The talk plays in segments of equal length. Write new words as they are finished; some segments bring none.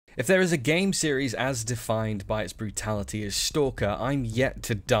If there is a game series as defined by its brutality as S.T.A.L.K.E.R, I'm yet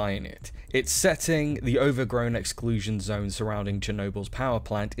to die in it. Its setting, the overgrown exclusion zone surrounding Chernobyl's power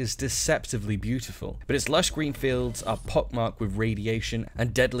plant, is deceptively beautiful, but its lush green fields are pockmarked with radiation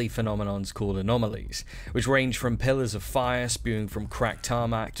and deadly phenomenons called anomalies, which range from pillars of fire spewing from cracked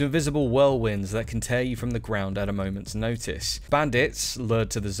tarmac to invisible whirlwinds that can tear you from the ground at a moment's notice. Bandits, lured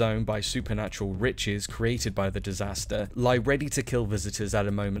to the zone by supernatural riches created by the disaster, lie ready to kill visitors at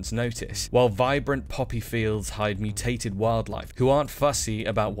a moment's notice, while vibrant poppy fields hide mutated wildlife who aren't fussy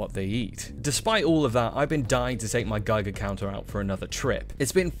about what they eat. Despite all of that, I've been dying to take my Geiger counter out for another trip.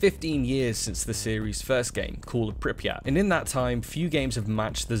 It's been 15 years since the series' first game, Call of Pripyat, and in that time, few games have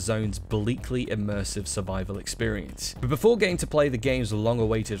matched the zone's bleakly immersive survival experience. But before getting to play the game's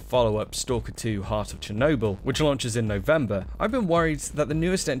long-awaited follow-up, S.T.A.L.K.E.R 2 Heart of Chernobyl, which launches in November, I've been worried that the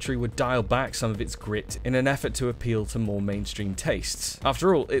newest entry would dial back some of its grit in an effort to appeal to more mainstream tastes.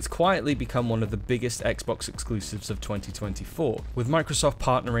 After all, it's quietly become one of the biggest Xbox exclusives of 2024, with Microsoft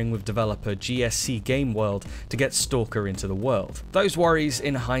partnering with developer GSC Game World to get S.T.A.L.K.E.R into the world. Those worries,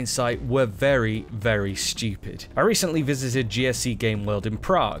 in hindsight, were very, very stupid. I recently visited GSC Game World in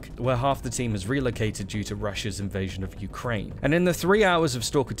Prague, where half the team has relocated due to Russia's invasion of Ukraine. And in the 3 hours of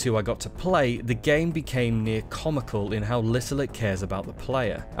S.T.A.L.K.E.R 2 I got to play, the game became near comical in how little it cares about the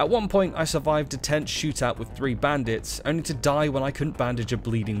player. At one point, I survived a tense shootout with 3 bandits, only to die when I couldn't bandage a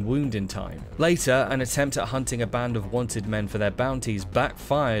bleeding wound in time. Later, an attempt at hunting a band of wanted men for their bounties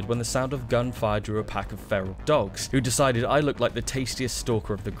backfired when the sound of gunfire drew a pack of feral dogs, who decided I looked like the tastiest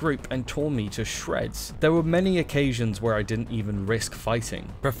stalker of the group and tore me to shreds. There were many occasions where I didn't even risk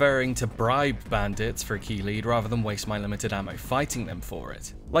fighting, preferring to bribe bandits for a key lead rather than waste my limited ammo fighting them for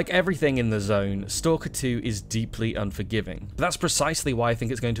it. Like everything in the zone, S.T.A.L.K.E.R 2 is deeply unforgiving, but that's precisely why I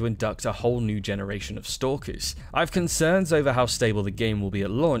think it's going to induct a whole new generation of stalkers. I have concerns over how stable the game will be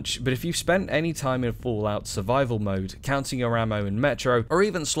at launch, but if you've spent any time in Fallout survival mode, counting your ammo in Metro, or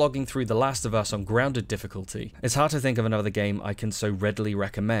even slogging through The Last of Us on grounded difficulty, it's hard to think of another game I can so readily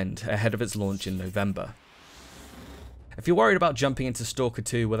recommend ahead of its launch in November. If you're worried about jumping into S.T.A.L.K.E.R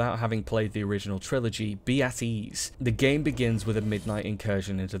 2 without having played the original trilogy, be at ease. The game begins with a midnight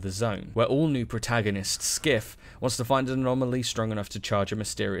incursion into the zone, where all new protagonist, Skiff, wants to find an anomaly strong enough to charge a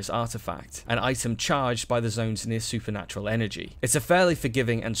mysterious artifact, an item charged by the zone's near supernatural energy. It's a fairly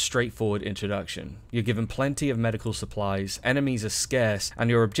forgiving and straightforward introduction. You're given plenty of medical supplies, enemies are scarce, and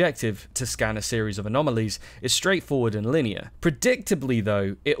your objective, to scan a series of anomalies, is straightforward and linear. Predictably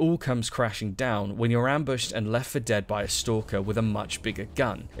though, it all comes crashing down when you're ambushed and left for dead by a stalker with a much bigger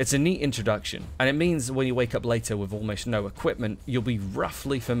gun. It's a neat introduction, and it means when you wake up later with almost no equipment, you'll be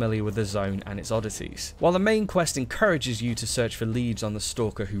roughly familiar with the zone and its oddities. While the main quest encourages you to search for leads on the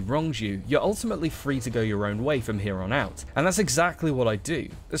stalker who wrongs you, you're ultimately free to go your own way from here on out, and that's exactly what I do.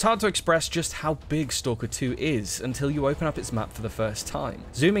 It's hard to express just how big S.T.A.L.K.E.R 2 is until you open up its map for the first time.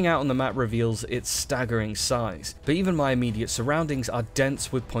 Zooming out on the map reveals its staggering size, but even my immediate surroundings are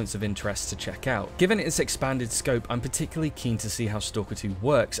dense with points of interest to check out. Given its expanded scope, I'm particularly keen to see how S.T.A.L.K.E.R 2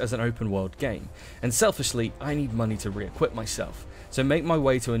 works as an open world game, and selfishly, I need money to re-equip myself, so make my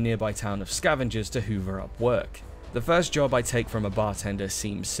way to a nearby town of scavengers to hoover up work. The first job I take from a bartender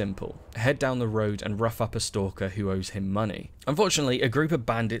seems simple. Head down the road and rough up a stalker who owes him money. Unfortunately, a group of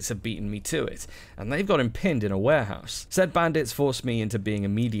bandits have beaten me to it, and they've got him pinned in a warehouse. Said bandits force me into being a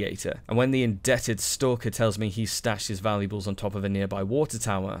mediator, and when the indebted stalker tells me he's stashed his valuables on top of a nearby water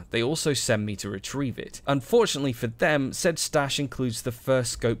tower, they also send me to retrieve it. Unfortunately for them, said stash includes the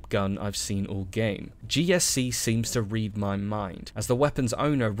first scope gun I've seen all game. GSC seems to read my mind, as the weapon's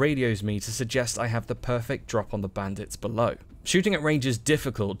owner radios me to suggest I have the perfect drop on the bandits below. Shooting at range is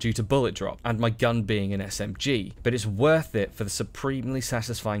difficult due to bullet drop and my gun being an SMG, but it's worth it for the supremely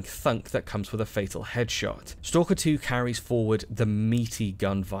satisfying thunk that comes with a fatal headshot. S.T.A.L.K.E.R 2 carries forward the meaty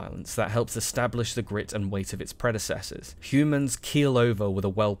gun violence that helps establish the grit and weight of its predecessors. Humans keel over with a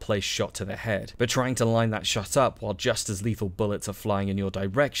well-placed shot to the head, but trying to line that shot up while just as lethal bullets are flying in your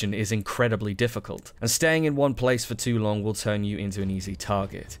direction is incredibly difficult, and staying in one place for too long will turn you into an easy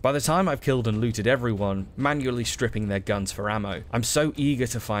target. By the time I've killed and looted everyone, manually stripping their guns for ammo, I'm so eager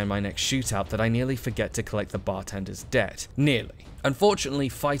to find my next shootout that I nearly forget to collect the bartender's debt. Nearly. Unfortunately,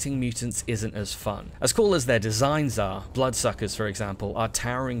 fighting mutants isn't as fun. As cool as their designs are, bloodsuckers for example are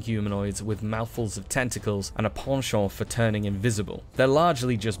towering humanoids with mouthfuls of tentacles and a penchant for turning invisible. They're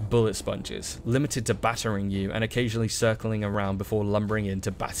largely just bullet sponges, limited to battering you and occasionally circling around before lumbering in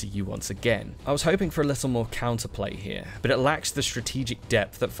to batter you once again. I was hoping for a little more counterplay here, but it lacks the strategic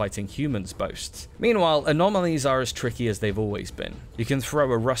depth that fighting humans boasts. Meanwhile, anomalies are as tricky as they've always been. You can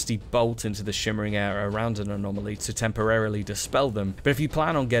throw a rusty bolt into the shimmering air around an anomaly to temporarily dispel kill them, but if you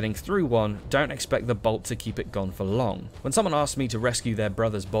plan on getting through one, don't expect the bolt to keep it gone for long. When someone asked me to rescue their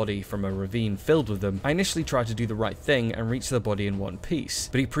brother's body from a ravine filled with them, I initially tried to do the right thing and reach the body in one piece,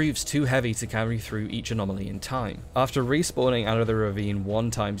 but he proves too heavy to carry through each anomaly in time. After respawning out of the ravine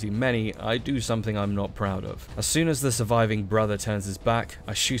one time too many, I do something I'm not proud of. As soon as the surviving brother turns his back,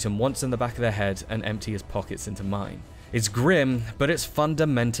 I shoot him once in the back of their head and empty his pockets into mine. It's grim, but it's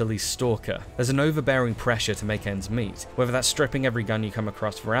fundamentally S.T.A.L.K.E.R. There's an overbearing pressure to make ends meet, whether that's stripping every gun you come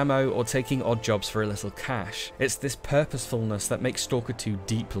across for ammo or taking odd jobs for a little cash. It's this purposefulness that makes S.T.A.L.K.E.R 2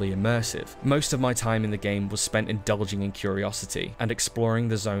 deeply immersive. Most of my time in the game was spent indulging in curiosity and exploring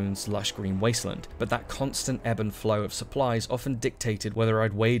the zone's lush green wasteland, but that constant ebb and flow of supplies often dictated whether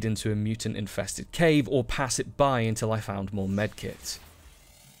I'd wade into a mutant-infested cave or pass it by until I found more medkits.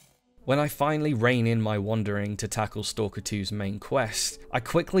 When I finally rein in my wandering to tackle S.T.A.L.K.E.R 2's main quest, I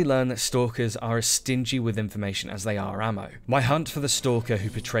quickly learn that stalkers are as stingy with information as they are ammo. My hunt for the stalker who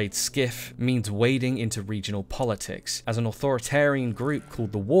portrayed Skiff means wading into regional politics, as an authoritarian group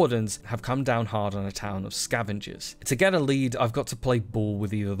called the Wardens have come down hard on a town of scavengers. To get a lead, I've got to play ball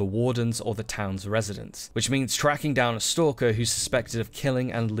with either the Wardens or the town's residents, which means tracking down a stalker who's suspected of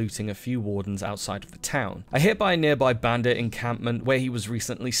killing and looting a few Wardens outside of the town. I hit by a nearby bandit encampment where he was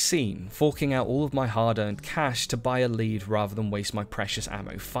recently seen, forking out all of my hard-earned cash to buy a lead rather than waste my precious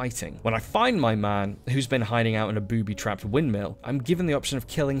ammo fighting. When I find my man, who's been hiding out in a booby-trapped windmill, I'm given the option of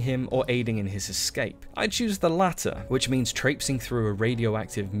killing him or aiding in his escape. I choose the latter, which means traipsing through a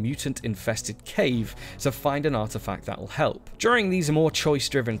radioactive mutant-infested cave to find an artifact that'll help. During these more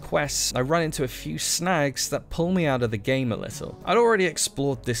choice-driven quests, I run into a few snags that pull me out of the game a little. I'd already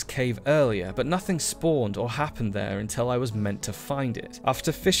explored this cave earlier, but nothing spawned or happened there until I was meant to find it.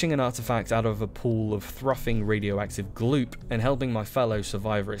 After fishing an artifact out of a pool of frothing radioactive gloop and helping my fellow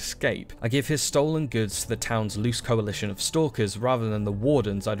survivor escape, I give his stolen goods to the town's loose coalition of stalkers rather than the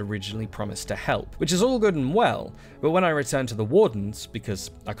Wardens I'd originally promised to help, which is all good and well, but when I return to the Wardens, because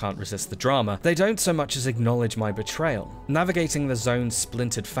I can't resist the drama, they don't so much as acknowledge my betrayal. Navigating the zone's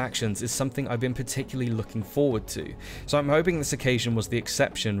splintered factions is something I've been particularly looking forward to, so I'm hoping this occasion was the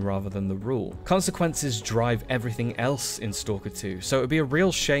exception rather than the rule. Consequences drive everything else in S.T.A.L.K.E.R 2, so it would be a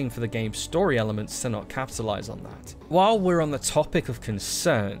real shame for the game's story elements to not capitalize on that. While we're on the topic of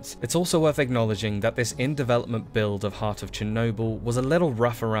concerns, it's also worth acknowledging that this in-development build of Heart of Chernobyl was a little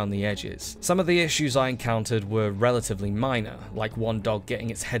rough around the edges. Some of the issues I encountered were relatively minor, like one dog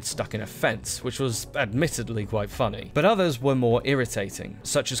getting its head stuck in a fence, which was admittedly quite funny, but others were more irritating,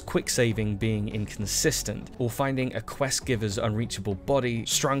 such as quick saving being inconsistent, or finding a quest giver's unreachable body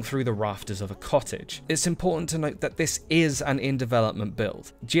strung through the rafters of a cottage. It's important to note that this is an in-development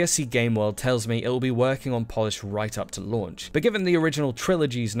build. GSC Game World tells me it'll be working on polish right up to launch, but given the original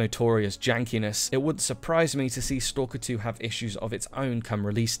trilogy's notorious jankiness, it wouldn't surprise me to see S.T.A.L.K.E.R 2 have issues of its own come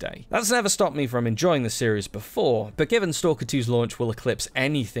release day. That's never stopped me from enjoying the series before, but given S.T.A.L.K.E.R 2's launch will eclipse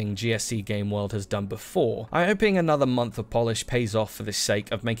anything GSC Game World has done before, I'm hoping another month of polish pays off for the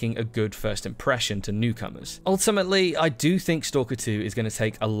sake of making a good first impression to newcomers. Ultimately, I do think S.T.A.L.K.E.R 2 is going to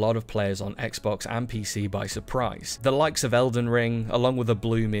take a lot of players on Xbox and PC by surprise. The likes of Elden Ring, along with a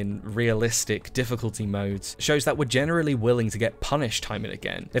bloom in realistic difficulty modes, shows that we're generally willing to get punished time and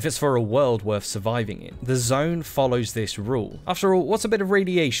again, if it's for a world worth surviving in. The zone follows this rule. After all, what's a bit of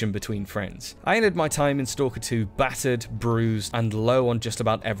radiation between friends? I ended my time in S.T.A.L.K.E.R 2 battered, bruised, and low on just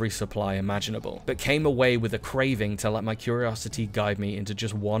about every supply imaginable, but came away with a craving to let my curiosity guide me into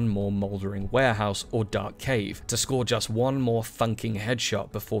just one more mouldering warehouse or dark cave, to score just one more thunking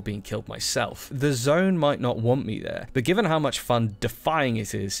headshot before being killed myself. The zone might not want me there, but given how much fun defying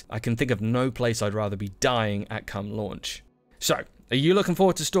it is, I can think of no place I'd rather be dying at come launch. So, are you looking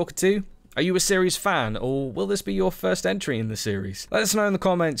forward to S.T.A.L.K.E.R 2? Are you a series fan, or will this be your first entry in the series? Let us know in the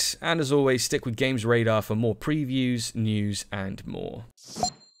comments, and as always, stick with GamesRadar for more previews, news, and more.